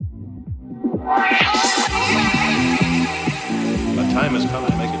A time has come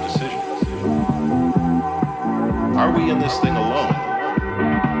to make a decision. Are we in this thing alone? Or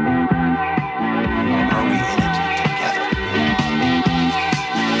are we in it together?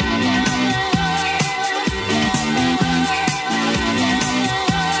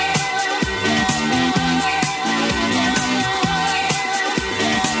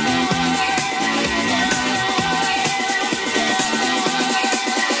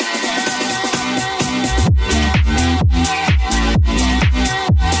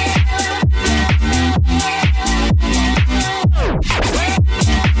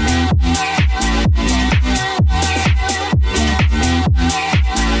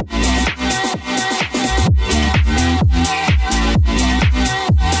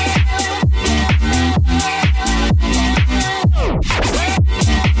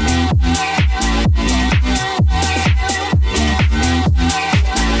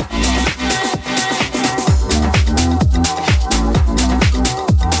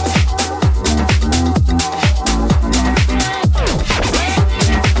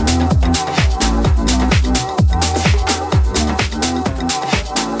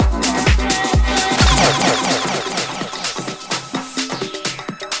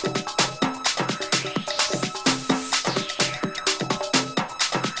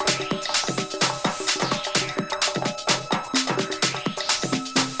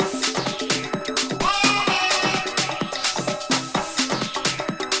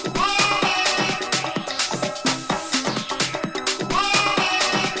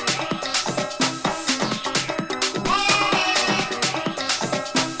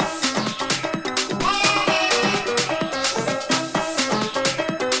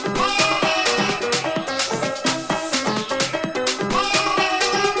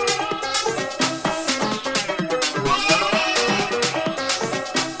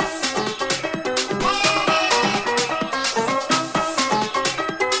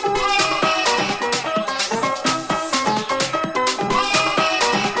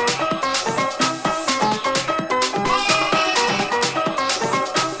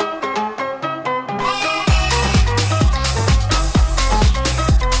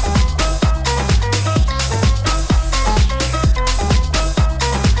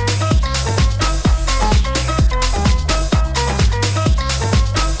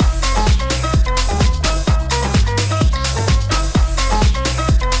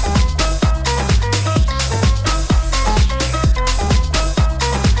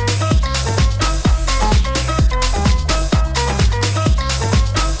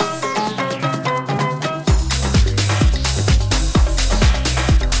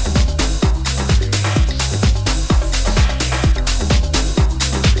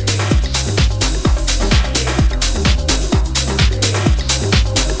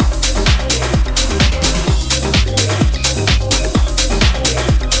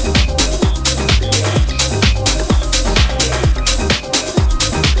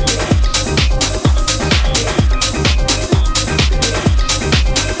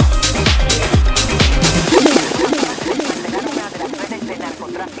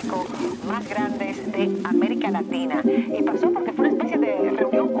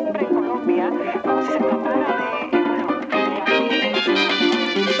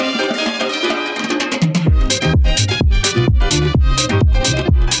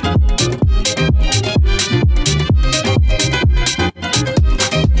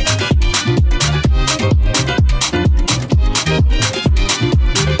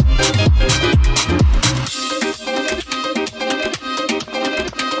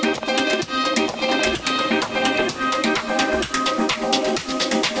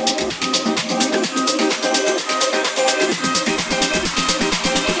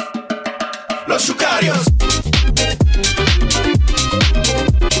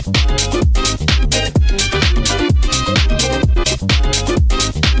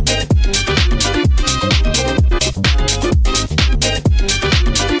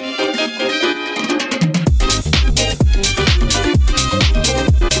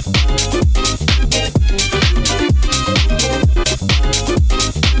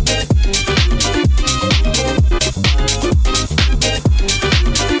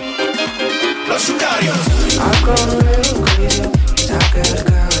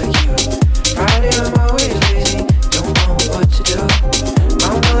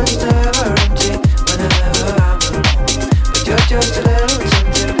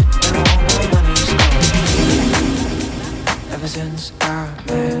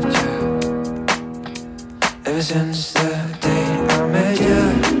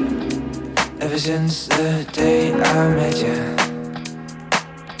 Ever since the day I met you,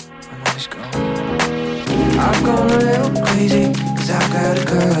 I'm is gone. I've gone a little crazy, cause I've got a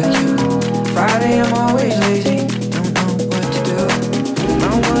girl like you. Friday I'm always lazy, don't know what to do.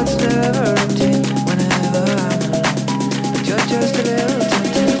 My world's never empty whenever I'm alone. But you're just a little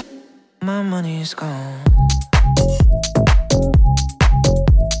tempted, my money is gone.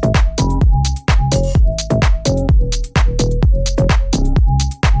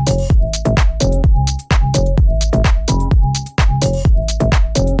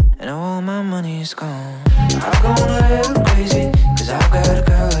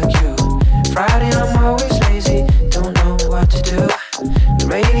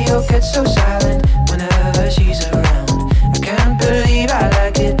 So silent whenever she's around. I can't believe I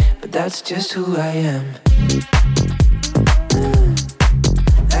like it, but that's just who I am.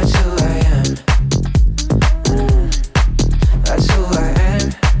 That's who I am. That's who I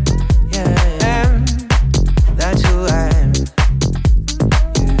am. Yeah, I am. That's who I am.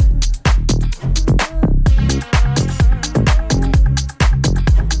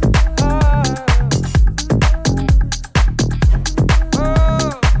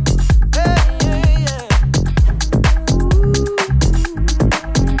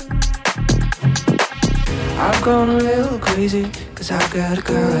 I've gone a little crazy, cause I've got a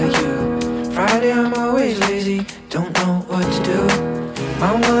girl like you. Friday I'm always lazy, don't know what to do.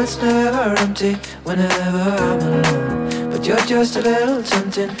 My wallet's never empty whenever I'm alone. But you're just a little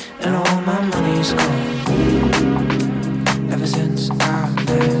tempting, and all my money's gone. Ever since I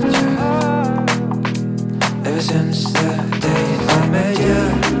met you, ever since the day I met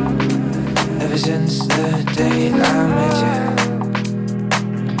you, ever since the day I met you.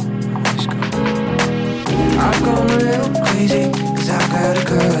 I've gone a little crazy, cause I've got a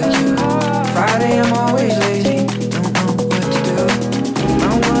girl like you. Friday I'm always lazy, don't know what to do.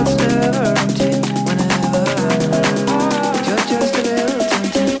 My world's never empty whenever I'm alone. But you're just a little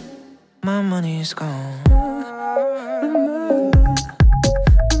tempted, my money is gone.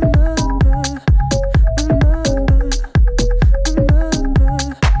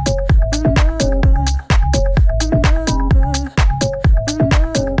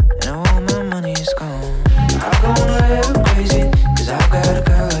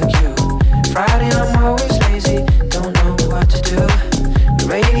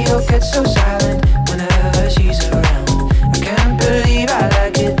 So silent whenever she's around. I can't believe I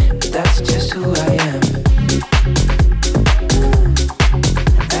like it, but that's just who I am.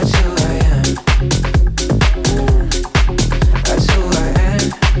 That's who I am. That's who I am.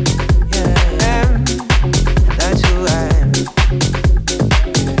 Yeah, I am. That's who I am.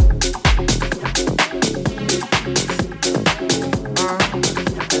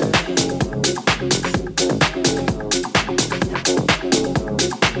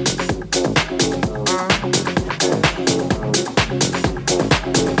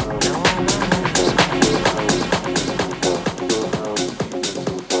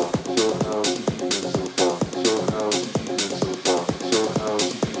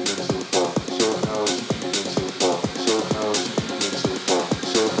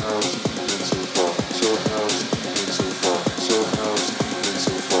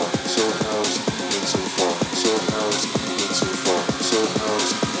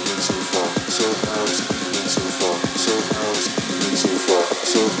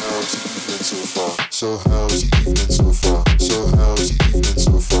 So how's the evening so far? So how's the evening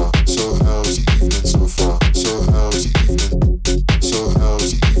so far? So how's the evening so far? So how's the evening? So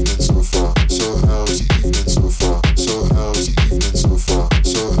how's the evening so far? So how's the evening so far? So how's the evening so far? So how's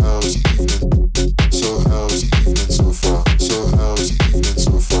the evening? So how's the evening so far? So how's the evening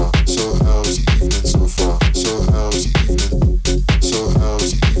so far? So how's the evening so far? So how's the evening?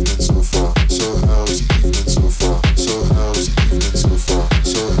 So how's the evening so far? So how's the evening so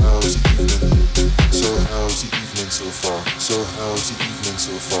far? So how's the evening so far? So how's the evening? So how's the evening so far? So how's the evening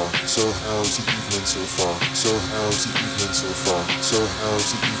so far? So how's the evening so far? So how's the evening so far? So how's the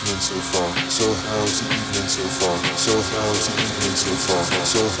evening so far? So how's the evening so far? So how's the evening so far? So how's the evening so far? So how's the evening so far? So how's the evening so far? So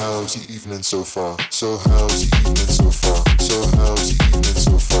how's the evening so far? So how's the evening? So how's the evening so far? So how's the evening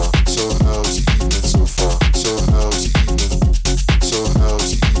so far? So how's the evening so far? So how's the evening? So how's the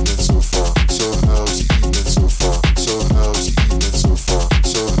evening so far? So how's the evening so far? So how's the evening so far?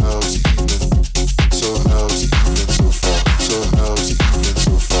 So how's the evening?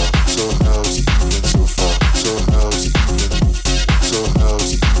 So how's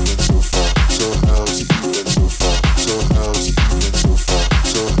the evening so far? So how's the evening so far? So how's the evening so far?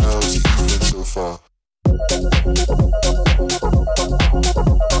 So how's the evening so far?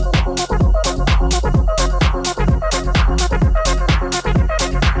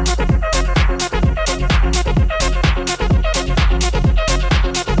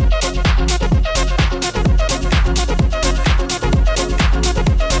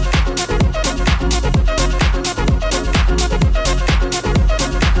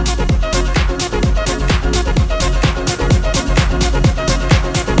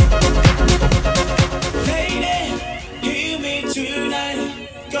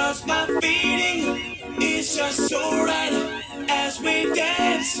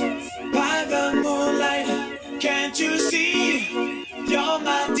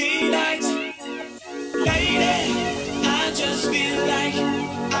 my delight. Lady, I just feel like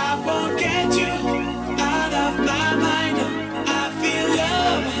I won't get you out of my mind. I feel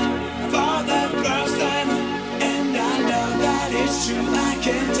love for the first time, and I know that it's true. I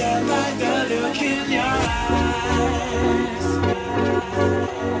can tell by the look in your eyes.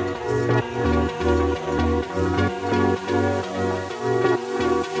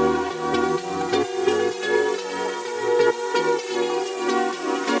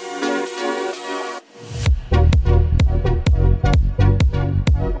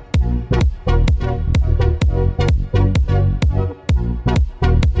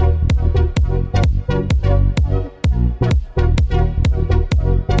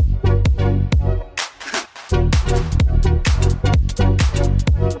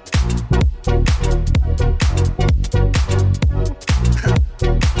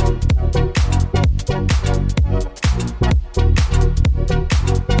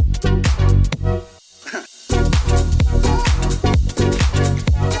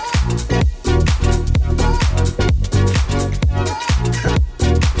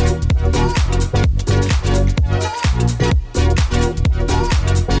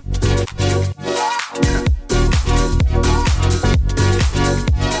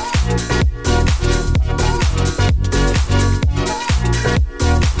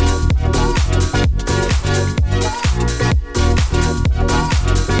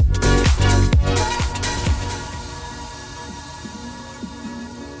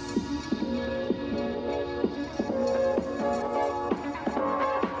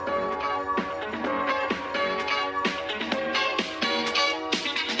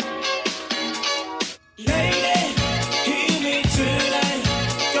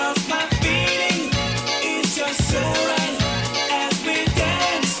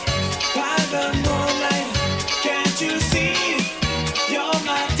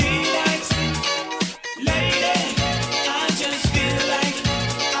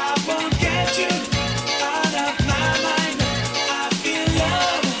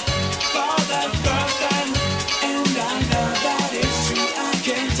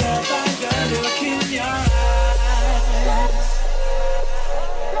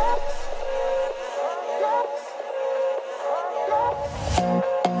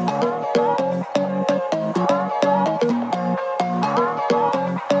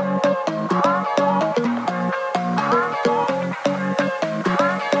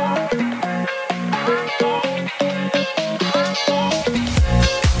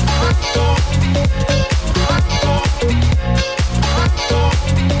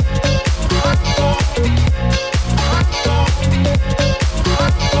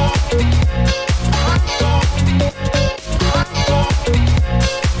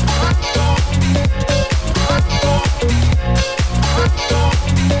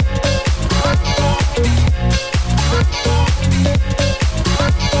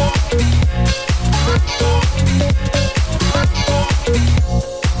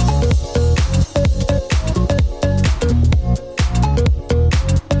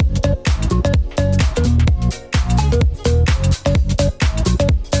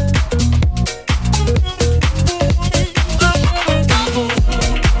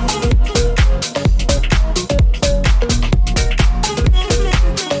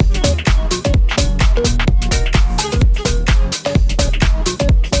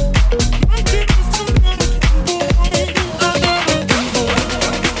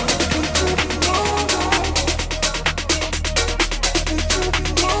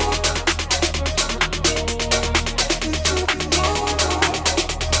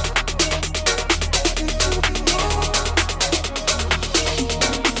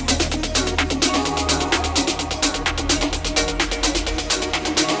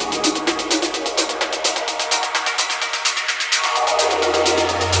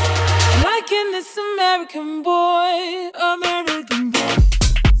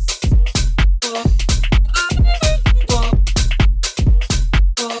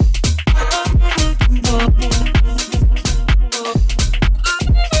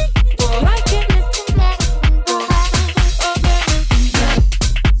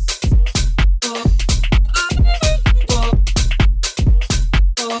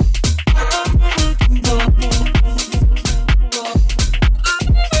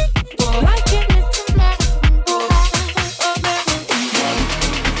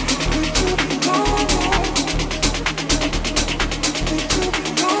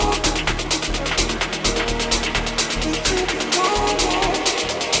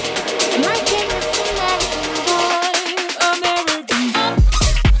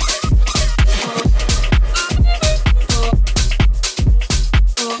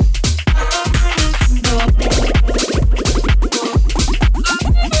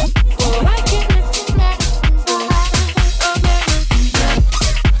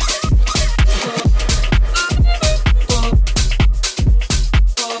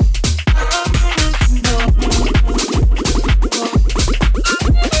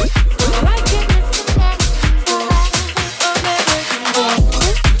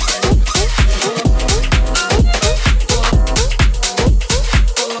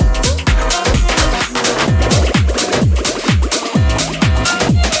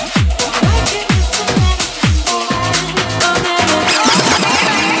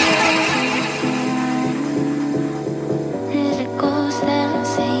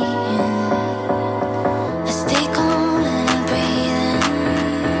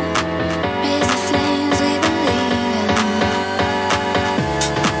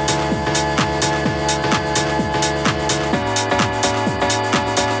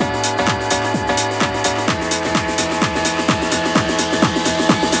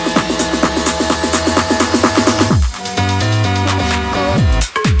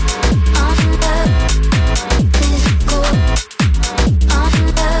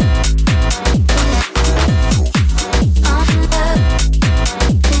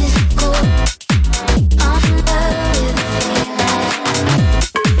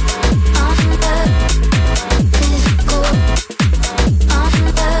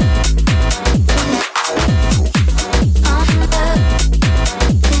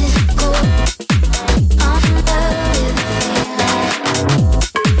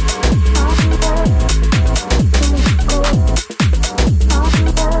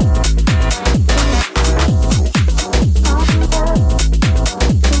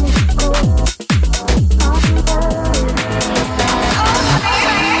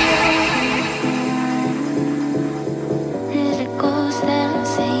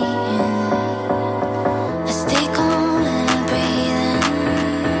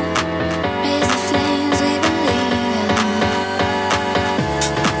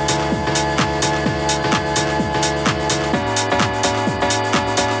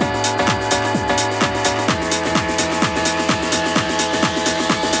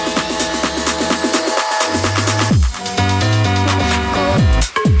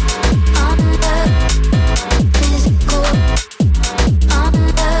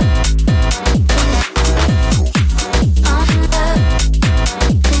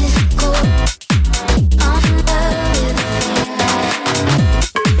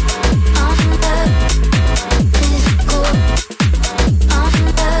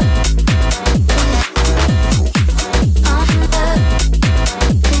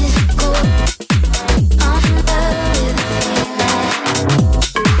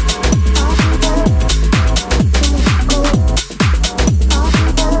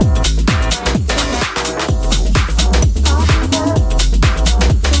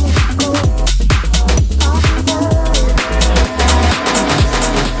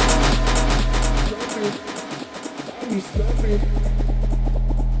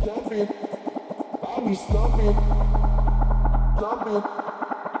 be stomping, stomping.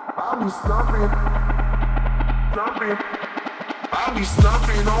 I'll be stomping, stomping. I'll be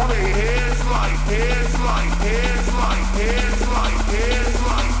stomping on their heads like, heads like, heads like, heads like, heads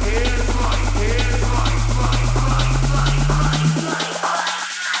like, heads like, heads like,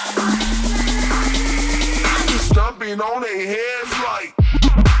 I'll be stomping on their heads like.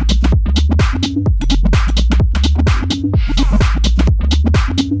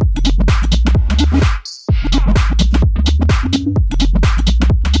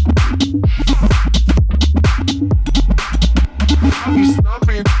 I'll be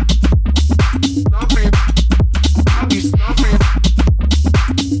stomping, stomping. I'll be stomping,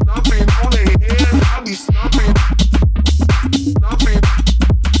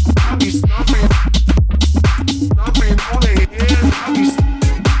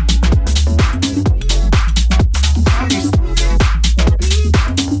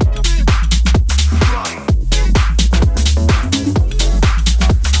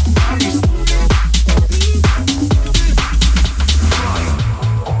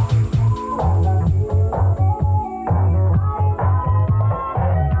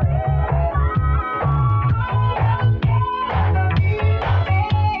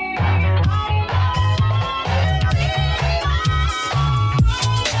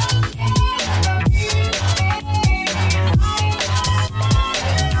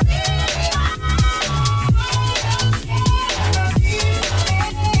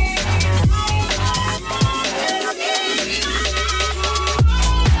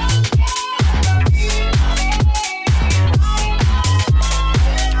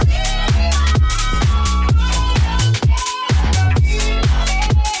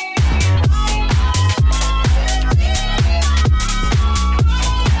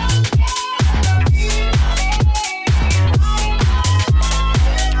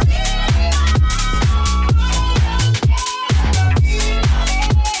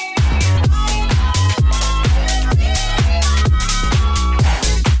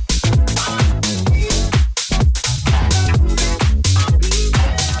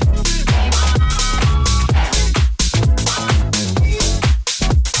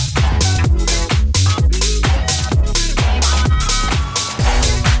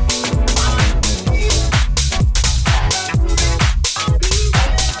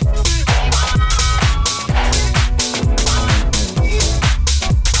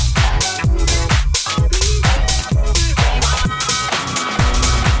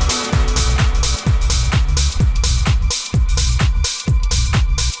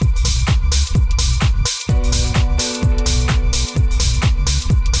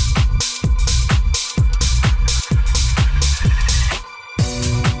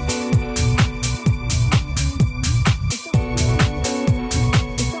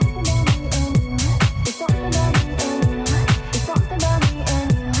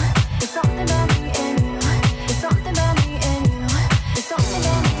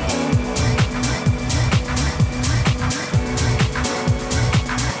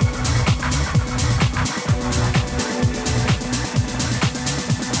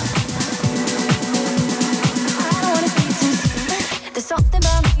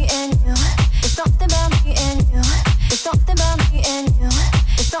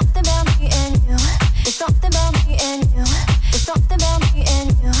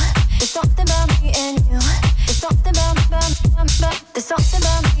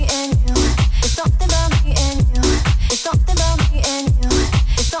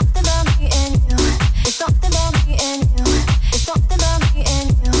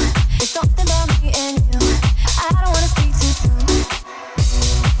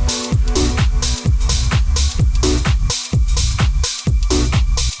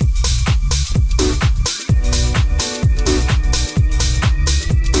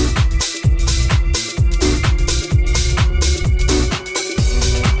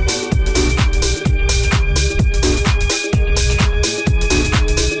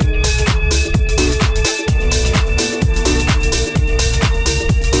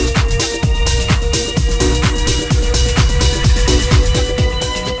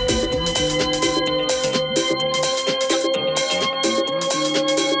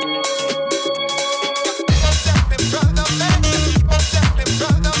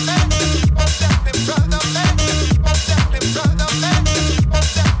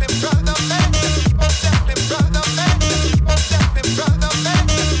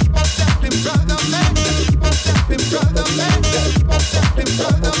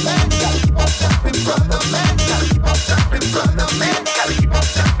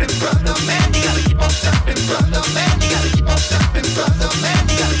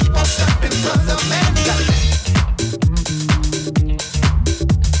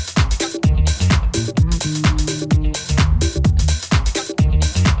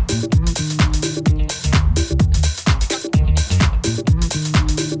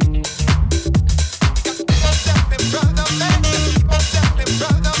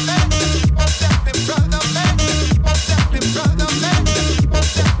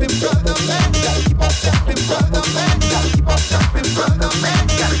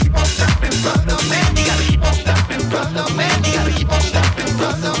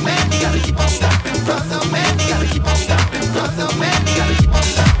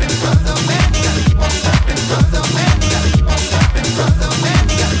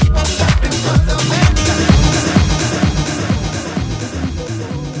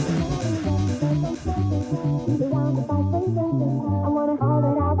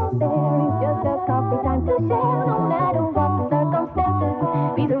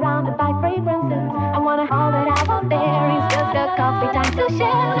 be surrounded by fragrances. I wanna hold it out out there. It's just a coffee time to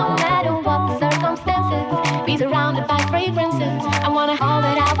share, no matter what the circumstances. Be surrounded by fragrances. I wanna hold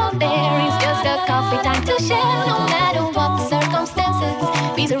it out out there. It's just a coffee time to share, no matter what the circumstances.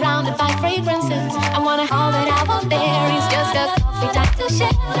 Be surrounded by fragrances. I wanna hold it out out there. It's just a coffee time to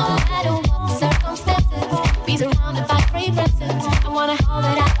share, no matter what the circumstances. Be surrounded by fragrances. I wanna hold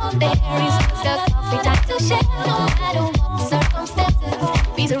it out out there. It's just a coffee time to share, no matter what the circumstances.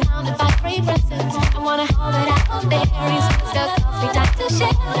 Be surrounded by fragrances. I wanna hold it out out there. It's just a coffee time to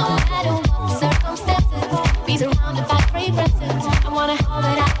share, no matter what the circumstances. Be surrounded by fragrances. I wanna hold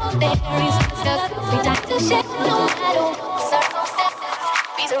it out out there. It's just a coffee time to share, no matter what the circumstances.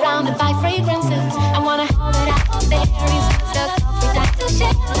 Be surrounded by fragrances. I wanna hold it out out there. It's just a coffee time to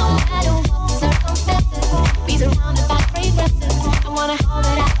share, no